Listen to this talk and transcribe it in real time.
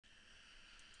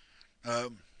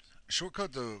Um,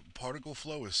 Shortcut the particle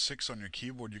flow is 6 on your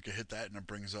keyboard. You can hit that and it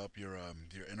brings up your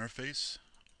interface.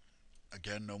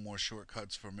 Again, no more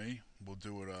shortcuts for me. We'll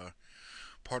do it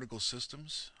particle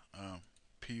systems.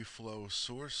 P flow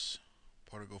source,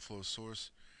 particle flow source.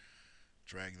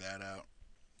 Drag that out,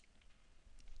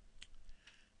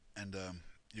 and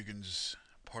you can just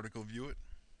particle view it.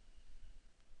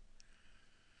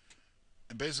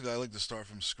 And basically, I like to start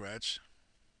from scratch.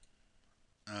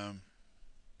 Um,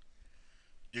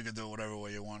 you can do it whatever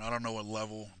way you want. I don't know what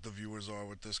level the viewers are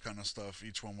with this kind of stuff.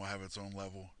 Each one will have its own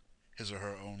level, his or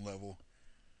her own level.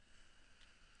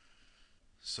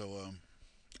 So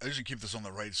I usually keep this on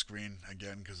the right screen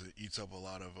again because it eats up a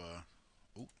lot of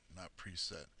not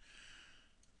preset,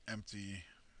 empty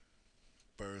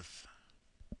birth.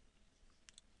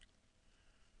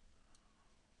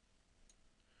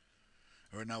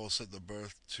 Right now we'll set the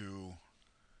birth to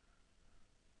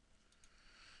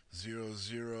 0,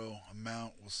 0.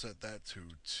 Amount, we'll set that to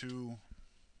 2.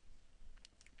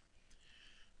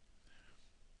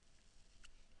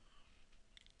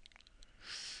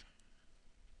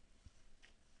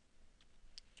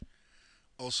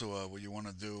 Also, what you want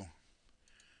to do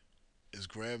is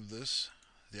grab this,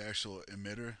 the actual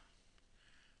emitter,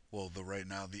 well, the right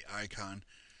now, the icon,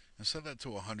 and set that to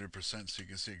 100% so you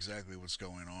can see exactly what's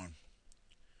going on.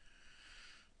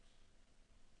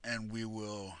 And we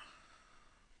will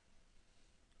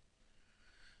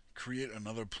create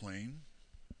another plane.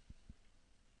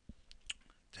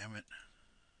 Damn it.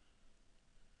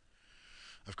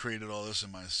 I've created all this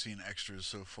in my scene extras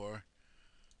so far.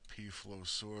 P flow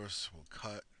source, we'll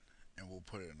cut, and we'll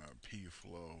put it in our P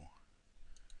flow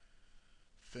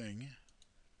thing.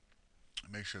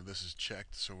 Make sure this is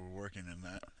checked so we're working in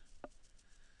that.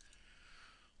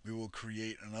 We will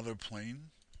create another plane.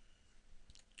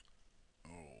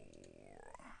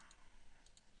 Oh.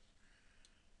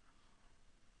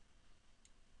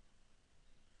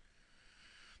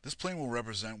 This plane will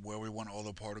represent where we want all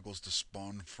the particles to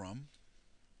spawn from.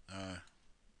 Uh,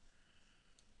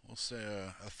 we'll say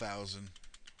 1,000.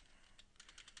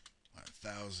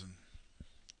 1,000.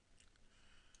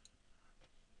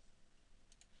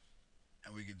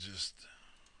 And we could just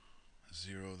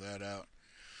zero that out.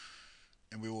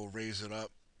 And we will raise it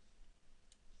up.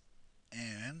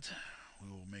 And we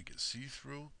will make it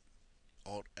see-through.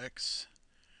 Alt X.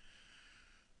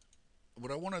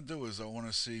 What I want to do is I want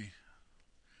to see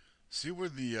where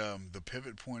the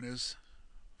pivot point is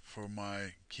for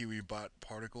my Kiwi bot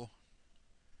particle.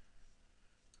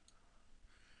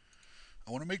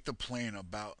 I want to make the plane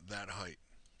about that height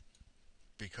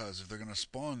because if they're going to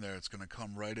spawn there, it's going to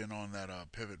come right in on that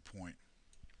pivot point.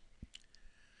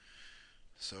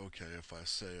 So okay, if I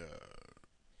say,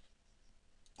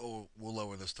 oh, we'll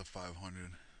lower this to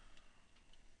 500.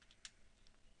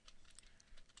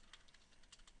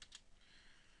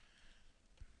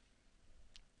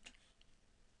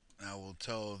 Now we'll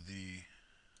tell the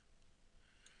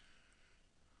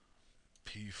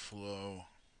P flow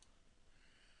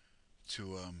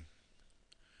to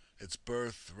its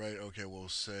birth, right? Okay, we'll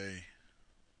say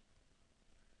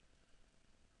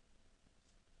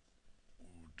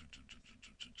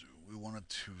we want it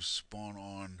to spawn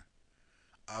on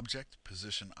object,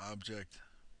 position object,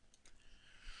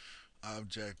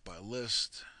 object by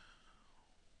list.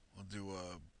 We'll do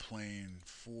a plane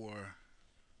 4,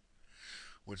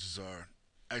 which is our.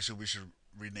 Actually, we should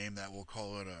rename that. We'll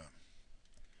call it a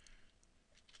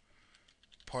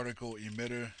particle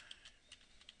emitter.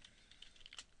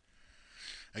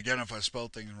 Again, if I spell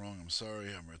things wrong, I'm sorry.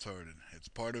 I'm retarded. It's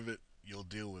part of it. You'll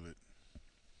deal with it.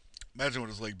 Imagine what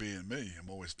it's like being me. I'm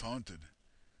always taunted,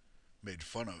 made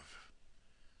fun of.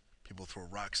 People throw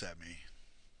rocks at me.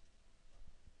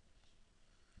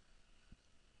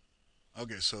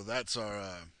 Okay, so that's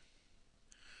our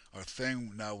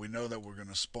thing. Now we know that we're going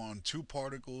to spawn 2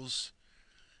 particles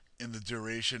in the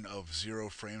duration of 0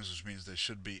 frames, which means they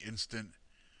should be instant.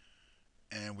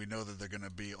 And we know that they're going to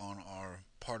be on our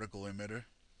particle emitter.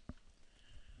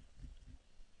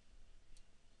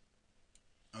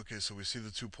 Okay, so we see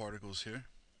the 2 particles here.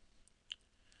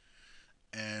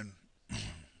 And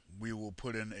we will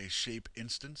put in a shape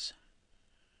instance.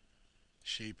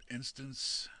 Shape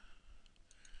instance.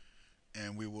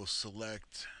 And we will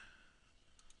select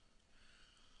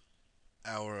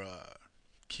our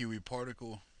Kiwi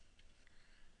particle.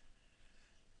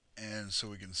 And so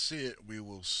we can see it, we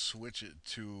will switch it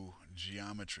to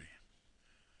geometry.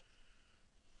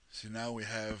 See, now we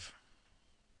have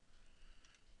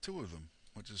 2 of them,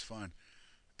 which is fine.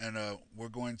 And we're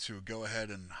going to go ahead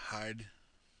and hide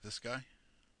this guy.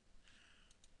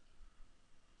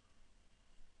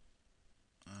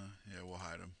 Yeah, we'll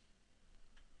hide him.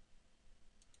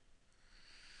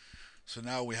 So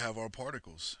now we have our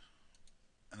particles,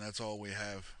 and that's all we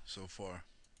have so far.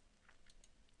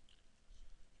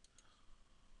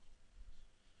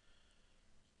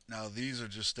 Now these are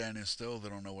just standing still. They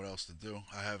don't know what else to do.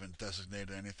 I haven't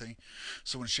designated anything.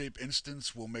 So in shape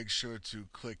instance, we'll make sure to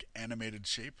click animated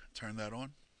shape, turn that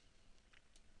on.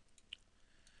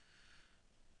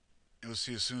 You'll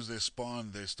see as soon as they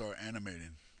spawn, they start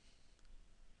animating.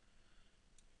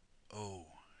 Oh,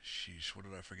 sheesh, what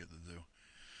did I forget to do?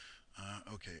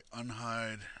 Okay,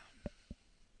 unhide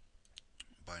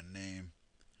by name,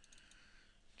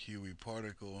 Kiwi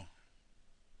particle.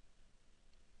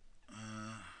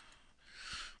 Uh,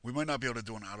 we might not be able to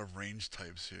do an out of range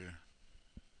types here.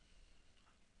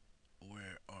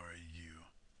 Where are you?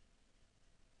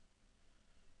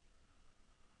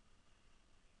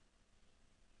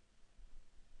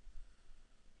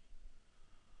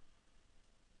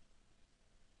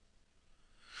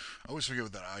 I always forget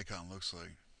what that icon looks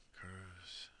like.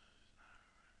 Curves.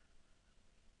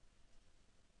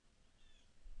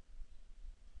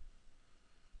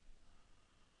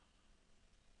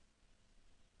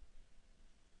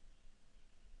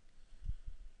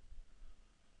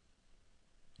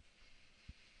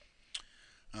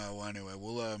 Well, anyway,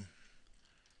 we'll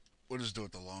just do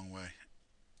it the long way.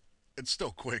 It's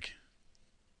still quick.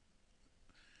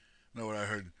 You know what I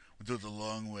heard? We'll do it the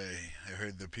long way. I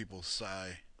heard the people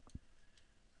sigh.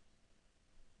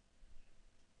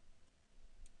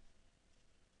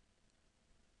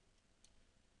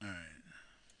 All right,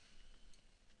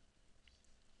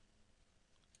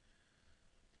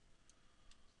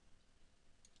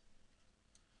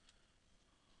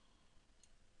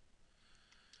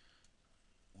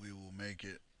 we will make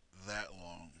it that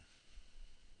long.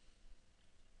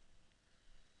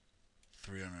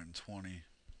 320.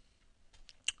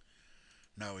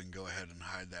 Now we can go ahead and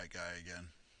hide that guy again.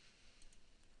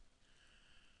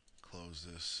 Close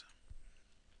this.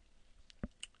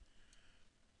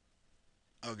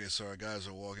 Okay, so our guys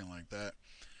are walking like that.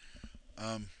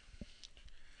 Um,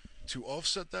 to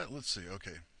offset that, let's see.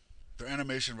 Okay, their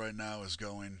animation right now is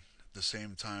going the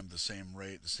same time, the same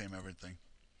rate, the same everything.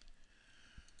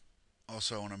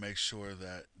 Also, I want to make sure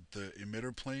that the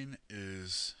emitter plane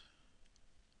is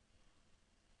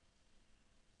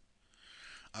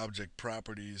object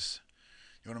properties.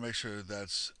 You want to make sure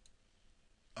that's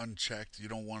unchecked. You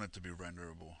don't want it to be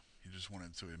renderable. You just want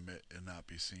it to emit and not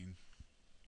be seen.